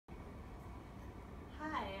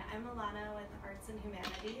I'm Ilana with Arts and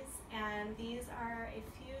Humanities, and these are a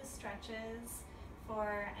few stretches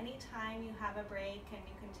for any time you have a break, and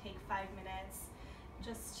you can take 5 minutes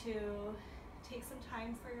just to take some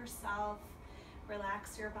time for yourself,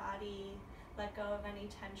 relax your body, let go of any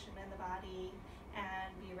tension in the body,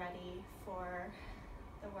 and be ready for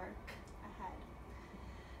the work ahead.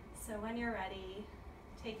 So when you're ready,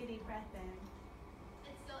 take a deep breath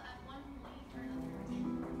in. It's still at one point or another.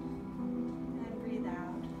 And breathe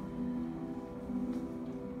out.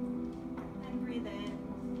 And breathe in.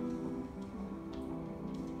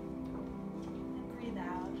 And breathe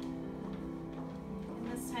out.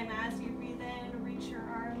 And this time as you breathe in, reach your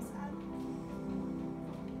arms up.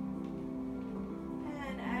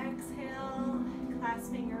 And exhale,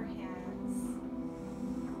 clasping your hands.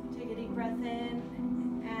 Take a deep breath in.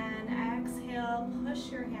 And exhale,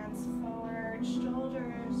 push your hands forward,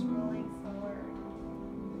 shoulders rolling forward.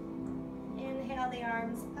 Inhale the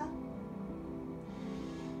arms up.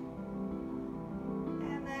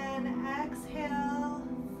 And then exhale,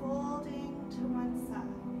 folding to one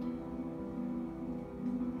side.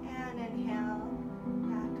 And inhale,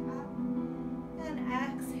 back up. And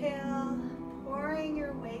exhale, pouring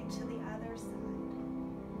your weight to the other side.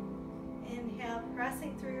 Inhale,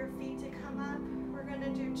 pressing through your feet to come up. We're going to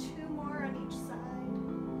do 2 more on each side.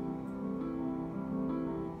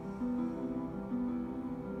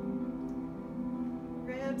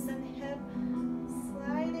 Ribs and hip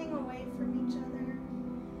sliding away from each other.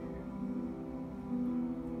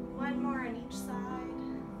 1 more on each side.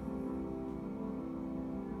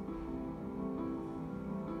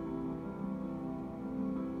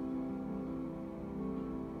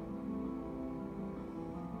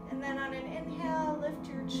 And then on an inhale, lift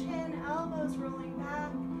your chin, elbows rolling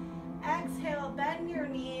back. Exhale, bend your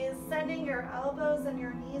knees, sending your elbows and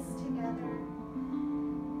your knees together.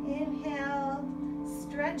 Inhale,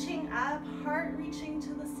 stretching up, heart reaching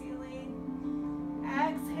to the ceiling.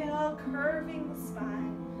 Exhale, curving the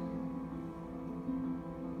spine.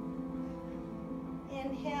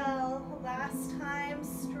 Inhale, last time,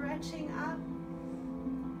 stretching up.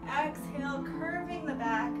 Exhale, curving the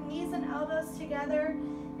back, knees and elbows together.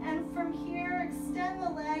 And from here, extend the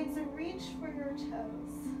legs and reach for your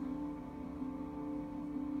toes.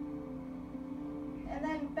 And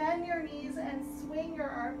then bend your knees and swing your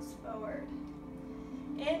arms forward.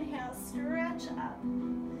 Inhale, stretch up.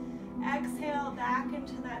 Exhale, back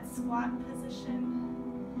into that squat position.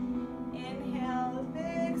 Inhale,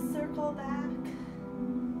 big circle back.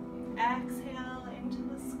 Exhale into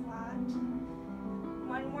the squat.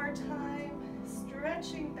 1 more time,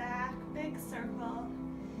 stretching back, big circle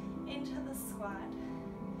into the squat.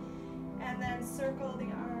 And then circle the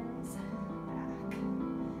arms back.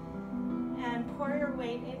 And pour your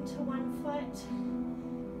weight into one foot.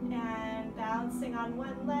 And bouncing on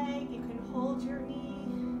one leg, you can hold your knee,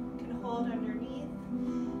 you can hold underneath.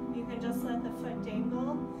 You can just let the foot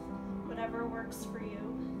dangle, whatever works for you.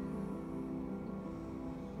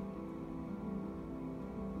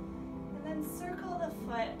 And then circle the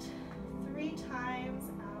foot 3 times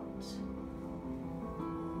out.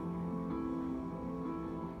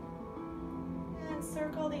 And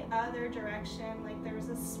circle the other direction like there's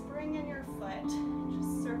a spring in your foot,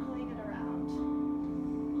 just circling it around.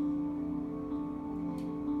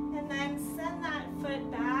 And then send that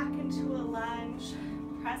foot back into a lunge,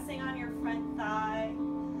 pressing on your front thigh,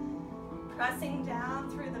 pressing down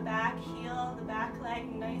through the back heel, the back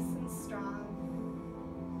leg nice and strong.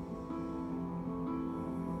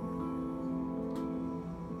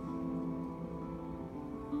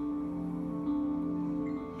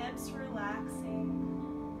 Hips relaxing.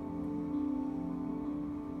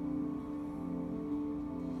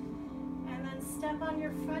 And then step on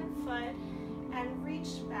your front foot and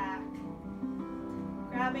reach back,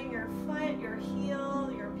 grabbing your foot, your heel,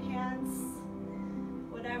 your pants,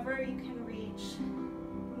 whatever you can reach.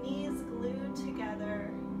 Knees glued together,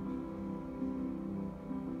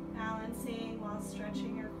 balancing while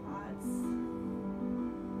stretching your quads.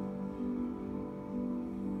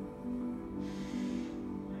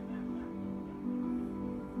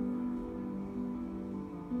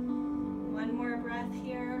 One more breath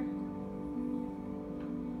here.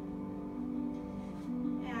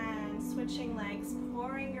 Switching legs,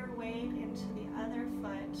 pouring your weight into the other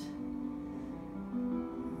foot.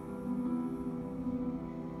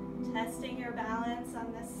 Testing your balance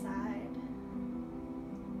on this side.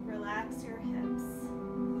 Relax your hips.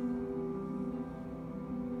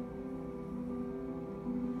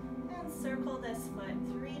 And circle this foot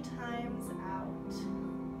 3 times out.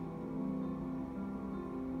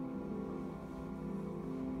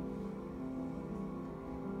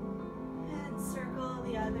 circle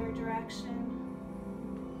the other direction.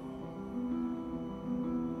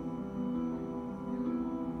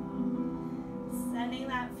 Sending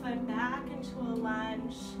that foot back into a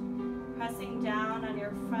lunge, pressing down on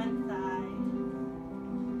your front thigh,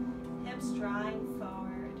 hips drawing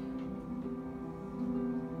forward,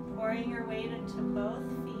 pouring your weight into both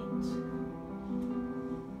feet.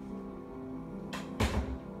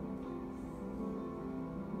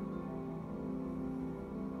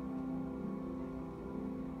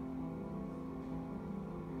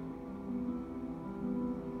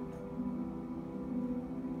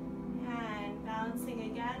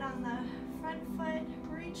 Balancing again on the front foot,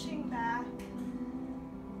 reaching back,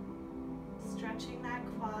 stretching that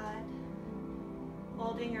quad,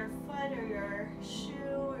 holding your foot or your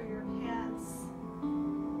shoe or your pants.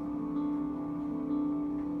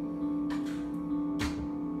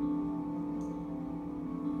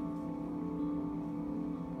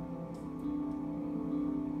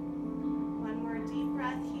 One more deep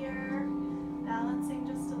breath here, balancing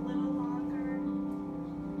just a little longer.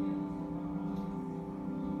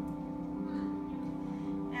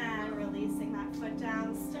 Releasing that foot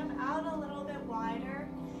down, step out a little bit wider,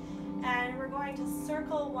 and we're going to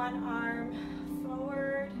circle one arm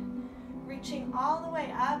forward, reaching all the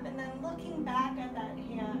way up, and then looking back at that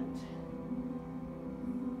hand.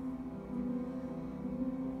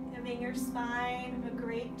 Giving your spine a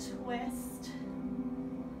great twist.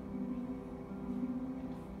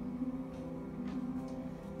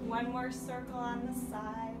 One more circle on the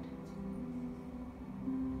side.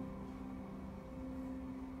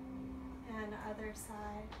 Other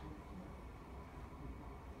side.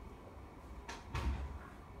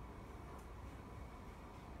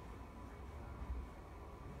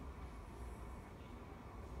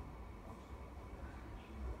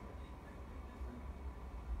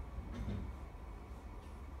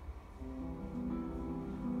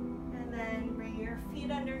 And then bring your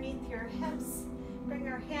feet underneath your hips. Bring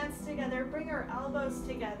your hands together. Bring your elbows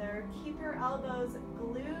together. Keep your elbows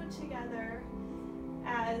glued together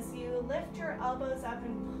as you lift your elbows up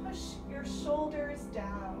and push your shoulders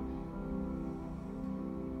down.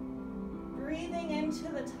 Breathing into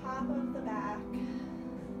the top of the back.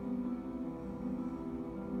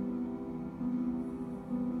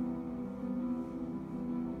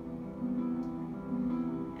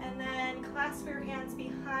 And then clasp your hands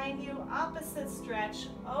behind you, opposite stretch,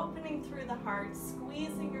 opening through the heart,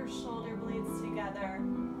 squeezing your shoulder blades together.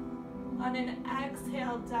 On an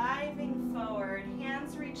exhale, diving forward,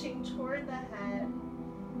 hands reaching toward the head.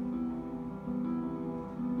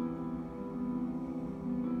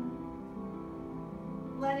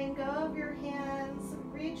 Letting go of your hands,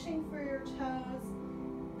 reaching for your toes,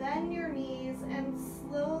 bend your knees, and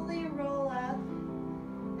slowly roll up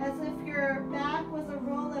as if your back was a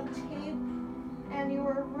roll of tape and you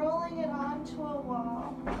were rolling it onto a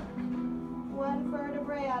wall, one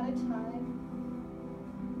vertebrae at a time.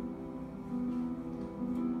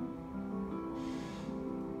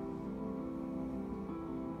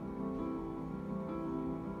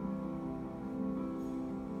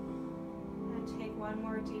 One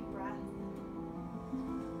more deep breath.